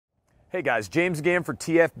Hey guys, James again for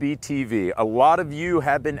TFBTV. A lot of you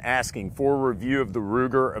have been asking for a review of the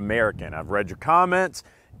Ruger American. I've read your comments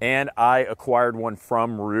and I acquired one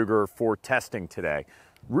from Ruger for testing today.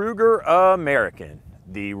 Ruger American,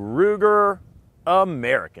 the Ruger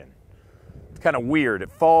American. It's kind of weird.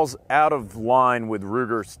 It falls out of line with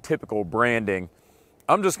Ruger's typical branding.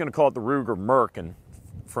 I'm just gonna call it the Ruger American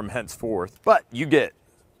from henceforth. But you get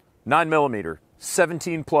 9mm,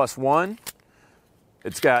 17+1.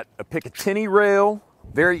 It's got a Picatinny rail,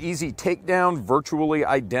 very easy takedown, virtually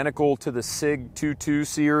identical to the SIG 2.2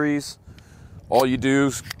 series. All you do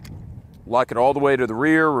is lock it all the way to the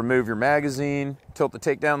rear, remove your magazine, tilt the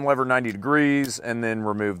takedown lever 90 degrees, and then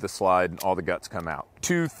remove the slide and all the guts come out.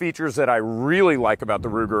 Two features that I really like about the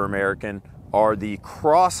Ruger American are the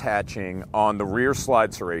cross-hatching on the rear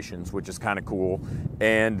slide serrations, which is kind of cool,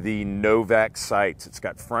 and the Novak sights. It's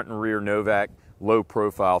got front and rear Novak low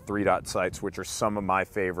profile 3-dot sights, which are some of my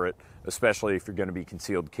favorite, especially if you're going to be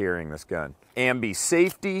concealed carrying this gun. Ambi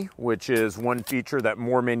safety, which is one feature that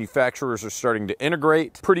more manufacturers are starting to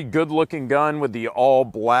integrate. Pretty good looking gun with the all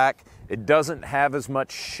black. It doesn't have as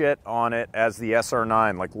much shit on it as the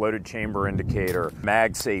SR9, like loaded chamber indicator.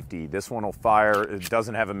 Mag safety, this one will fire. It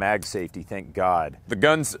doesn't have a mag safety, thank God. The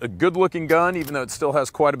gun's a good looking gun, even though it still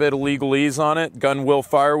has quite a bit of legalese on it. Gun will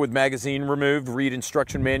fire with magazine removed. Read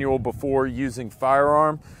instruction manual before using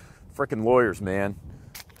firearm. Frickin' lawyers, man.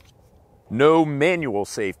 No manual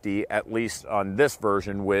safety, at least on this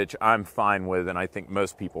version, which I'm fine with, and I think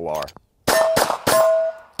most people are.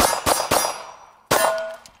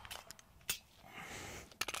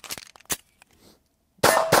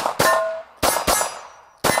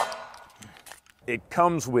 It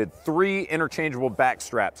comes with 3 interchangeable back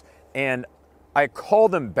straps, and I call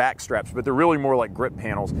them back straps, but they're really more like grip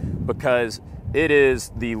panels because it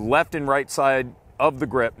is the left and right side of the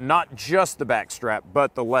grip, not just the back strap,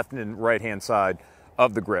 but the left and right hand side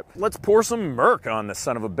of the grip. Let's pour some Merc on this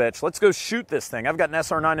son of a bitch. Let's go shoot this thing. I've got an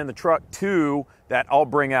SR9 in the truck too that I'll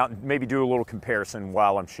bring out and maybe do a little comparison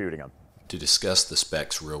while I'm shooting them. To discuss the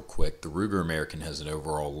specs real quick, the Ruger American has an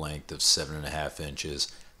overall length of 7.5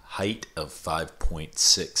 inches, height of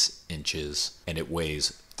 5.6 inches, and it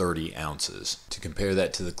weighs 30 ounces. To compare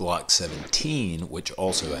that to the Glock 17, which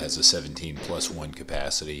also has a 17+1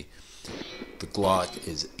 capacity, the Glock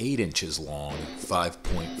is 8 inches long,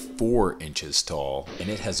 5.4 inches tall, and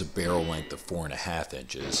it has a barrel length of 4.5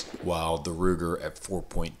 inches, while the Ruger at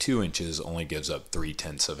 4.2 inches only gives up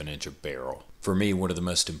 0.3 of an inch of barrel. For me, one of the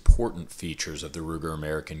most important features of the Ruger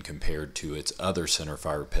American compared to its other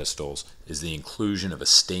centerfire pistols is the inclusion of a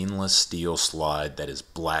stainless steel slide that is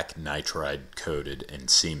black nitride coated and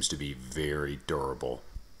seems to be very durable.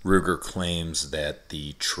 Ruger claims that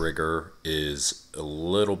the trigger is a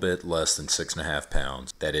little bit less than 6.5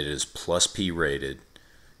 pounds, that it is plus P rated,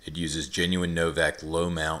 it uses genuine Novak low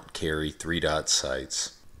mount carry 3-dot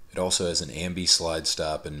sights. It also has an ambi slide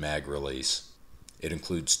stop and mag release. It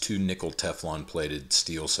includes 2 nickel Teflon plated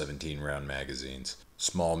steel 17-round magazines,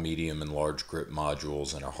 small, medium, and large grip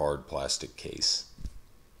modules, and a hard plastic case.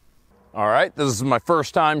 All right, this is my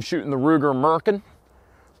first time shooting the Ruger American.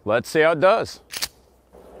 Let's see how it does.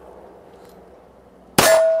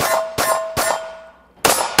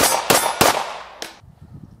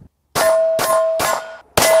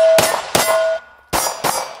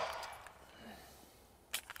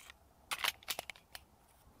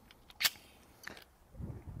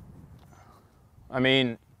 I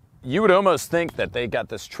mean, you would almost think that they got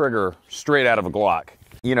this trigger straight out of a Glock.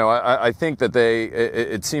 You know, I think that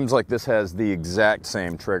it seems like this has the exact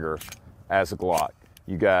same trigger as a Glock.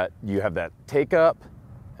 You have that take up,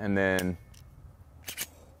 and then,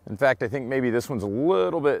 in fact, I think maybe this one's a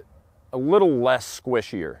little less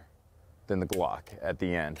squishier than the Glock at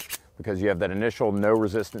the end, because you have that initial no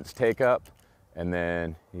resistance take up, and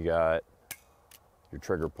then you got your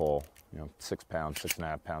trigger pull, 6 pounds,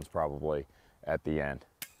 6.5 pounds probably, at the end.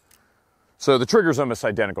 So the trigger's almost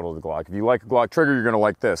identical to the Glock. If you like a Glock trigger, you're gonna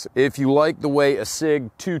like this. If you like the way a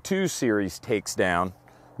SIG 2.2 series takes down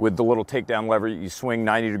with the little takedown lever that you swing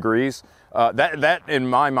 90 degrees, that in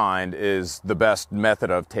my mind is the best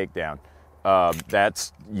method of takedown.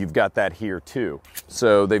 You've got that here too.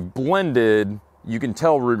 So they've blended, you can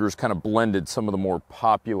tell Ruger's kind of blended some of the more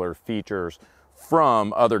popular features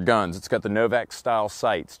from other guns. It's got the Novak style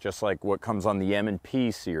sights, just like what comes on the M&P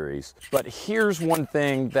series. But here's one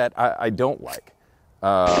thing that I don't like.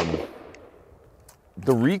 The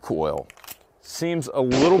recoil seems a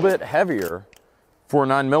little bit heavier for a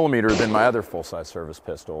 9mm than my other full-size service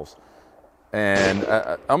pistols. And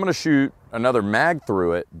I'm gonna shoot another mag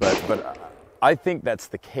through it, but I think that's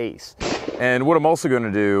the case. And what I'm also going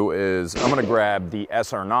to do is I'm going to grab the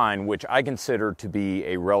SR9, which I consider to be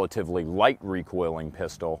a relatively light recoiling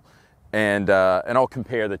pistol, and I'll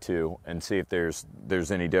compare the two and see if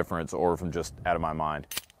there's any difference or if I'm just out of my mind.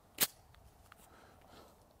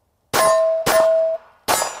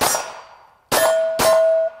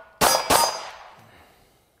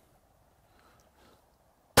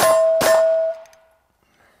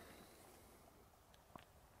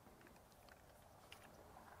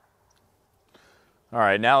 All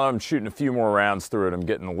right, now that I'm shooting a few more rounds through it, I'm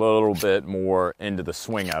getting a little bit more into the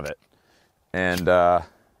swing of it, and I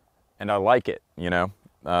like it. You know,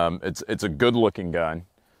 it's a good-looking gun.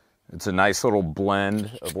 It's a nice little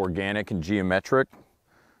blend of organic and geometric.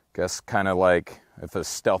 Guess kind of like if a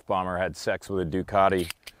stealth bomber had sex with a Ducati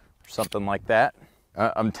or something like that.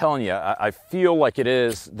 I'm telling you, I feel like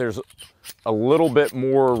there's a little bit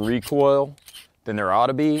more recoil than there ought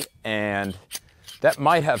to be, and that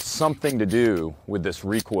might have something to do with this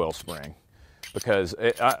recoil spring, because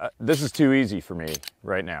this is too easy for me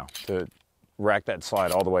right now to rack that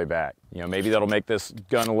slide all the way back. You know, maybe that'll make this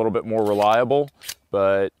gun a little bit more reliable,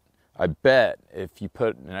 but I bet if you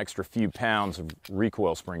put an extra few pounds of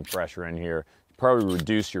recoil spring pressure in here, you'd probably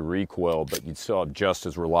reduce your recoil, but you'd still have just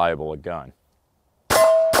as reliable a gun.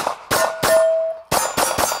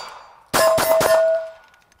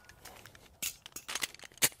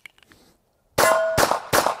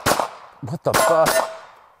 What the fuck?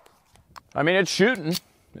 I mean, it's shooting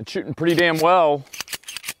pretty damn well.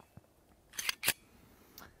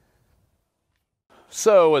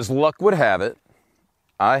 So, as luck would have it,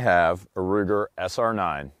 I have a Ruger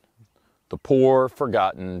SR9, the poor,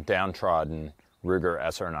 forgotten, downtrodden Ruger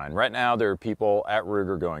SR9. Right now, there are people at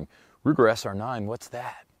Ruger going, Ruger SR9, what's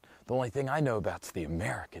that? The only thing I know about is the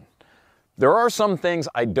American. There are some things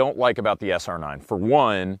I don't like about the SR9. For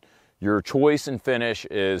one, your choice and finish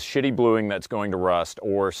is shitty bluing that's going to rust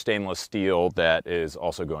or stainless steel that is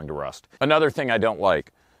also going to rust. Another thing I don't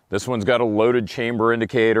like, this one's got a loaded chamber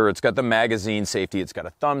indicator, it's got the magazine safety, it's got a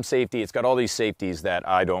thumb safety, it's got all these safeties that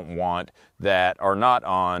I don't want that are not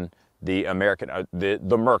on the American, the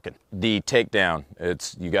Merkin. The takedown,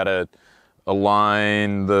 you gotta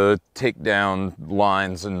align the takedown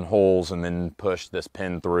lines and holes and then push this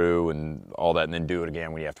pin through and all that and then do it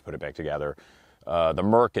again when you have to put it back together. The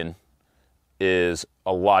Merkin is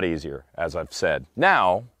a lot easier, as I've said.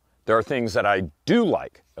 Now, there are things that I do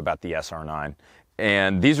like about the SR9,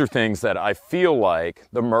 and these are things that I feel like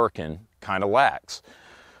the Merkin kind of lacks.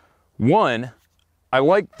 One, I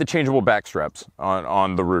like the changeable back straps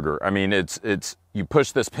on the Ruger. I mean, you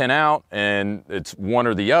push this pin out and it's one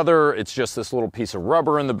or the other. It's just this little piece of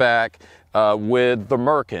rubber in the back. With the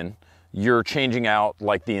Merkin, you're changing out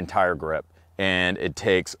like the entire grip, and it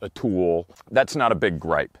takes a tool. That's not a big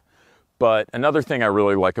gripe. But another thing I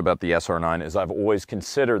really like about the SR9 is I've always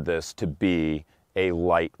considered this to be a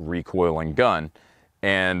light recoiling gun.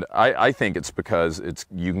 And I think it's because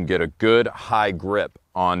you can get a good high grip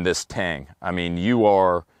on this tang. I mean, you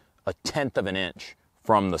are 1/10 of an inch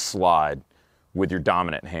from the slide with your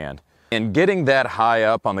dominant hand. And getting that high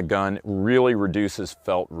up on the gun really reduces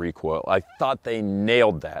felt recoil. I thought they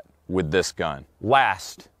nailed that with this gun.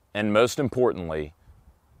 Last, and most importantly,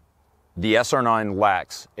 the SR9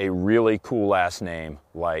 lacks a really cool ass name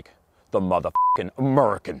like the motherfucking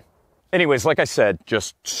American. Anyways, like I said,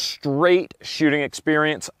 just straight shooting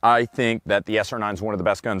experience. I think that the SR9 is one of the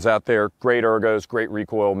best guns out there. Great ergos, great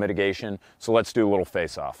recoil mitigation. So let's do a little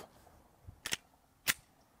face-off.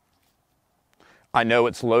 I know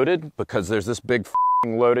it's loaded because there's this big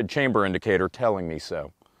loaded chamber indicator telling me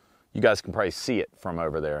so. You guys can probably see it from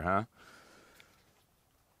over there, huh?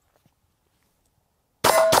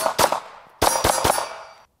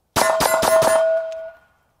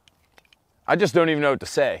 I just don't even know what to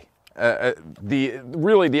say.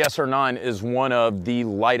 Really, the SR9 is one of the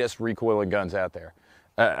lightest recoiling guns out there.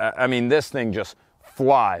 I mean, this thing just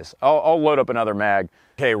flies. I'll load up another mag.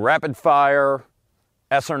 Okay, rapid fire,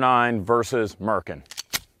 SR9 versus Merkin.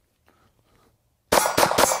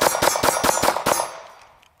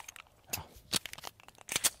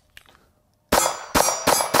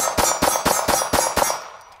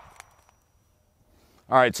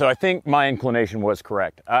 All right, so I think my inclination was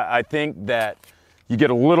correct. I think that you get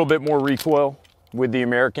a little bit more recoil with the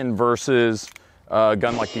American versus a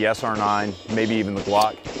gun like the SR9, maybe even the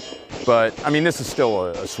Glock. But, I mean, this is still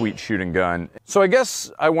a sweet shooting gun. So I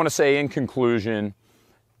guess I want to say in conclusion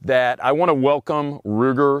that I want to welcome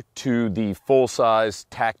Ruger to the full-size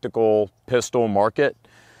tactical pistol market.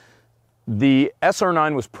 The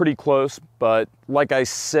SR9 was pretty close, but like I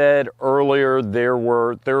said earlier, there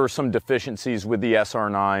were some deficiencies with the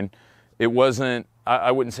SR9. It wasn't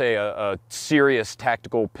I wouldn't say a serious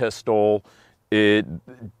tactical pistol. It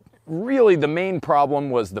really, the main problem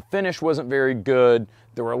was the finish wasn't very good.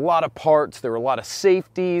 There were a lot of parts, there were a lot of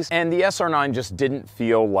safeties, and the SR9 just didn't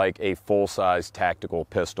feel like a full-size tactical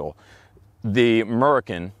pistol. The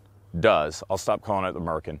American does. I'll stop calling it the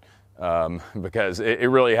American because it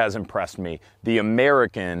really has impressed me. The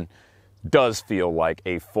American does feel like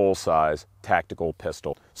a full-size tactical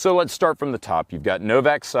pistol. So let's start from the top. You've got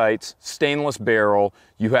Novak sights, stainless barrel.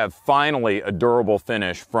 You have finally a durable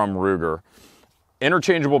finish from Ruger.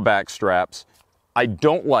 Interchangeable back straps. I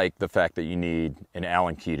don't like the fact that you need an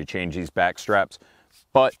Allen key to change these back straps,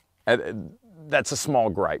 but that's a small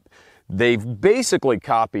gripe. They've basically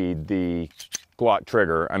copied the Glock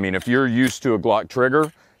trigger. I mean, if you're used to a Glock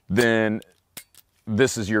trigger, then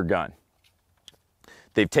this is your gun.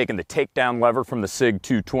 They've taken the takedown lever from the SIG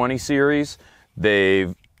 220 series.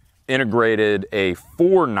 They've integrated a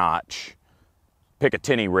 4-notch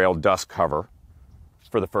Picatinny rail dust cover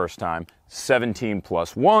for the first time.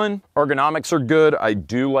 17+1. Ergonomics are good. I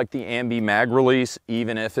do like the ambi mag release,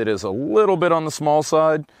 even if it is a little bit on the small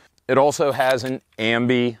side. It also has an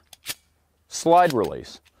ambi slide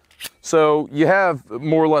release. So you have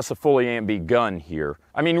more or less a fully ambi gun here.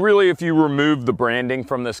 I mean, really, if you remove the branding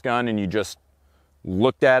from this gun and you just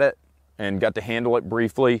looked at it and got to handle it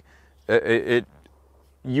briefly,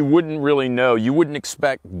 you wouldn't really know. You wouldn't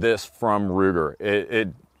expect this from Ruger. It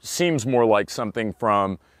seems more like something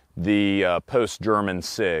from the post-German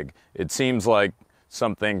SIG. It seems like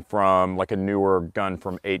something from like a newer gun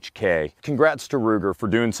from HK. Congrats to Ruger for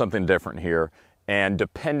doing something different here. And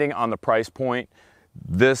depending on the price point,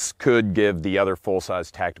 this could give the other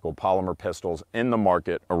full-size tactical polymer pistols in the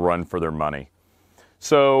market a run for their money.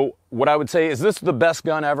 So what I would say, is this the best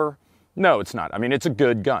gun ever? No, it's not. I mean, it's a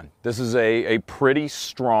good gun. This is a pretty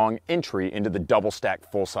strong entry into the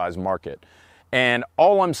double-stack full-size market. And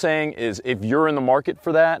all I'm saying is if you're in the market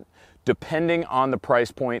for that, depending on the price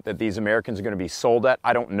point that these Americans are going to be sold at,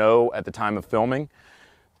 I don't know at the time of filming,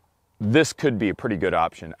 this could be a pretty good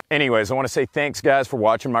option. Anyways, I want to say thanks, guys, for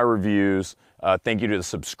watching my reviews. Thank you to the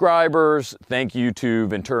subscribers. Thank you to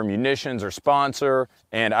Ventura Munitions, our sponsor,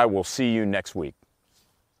 and I will see you next week.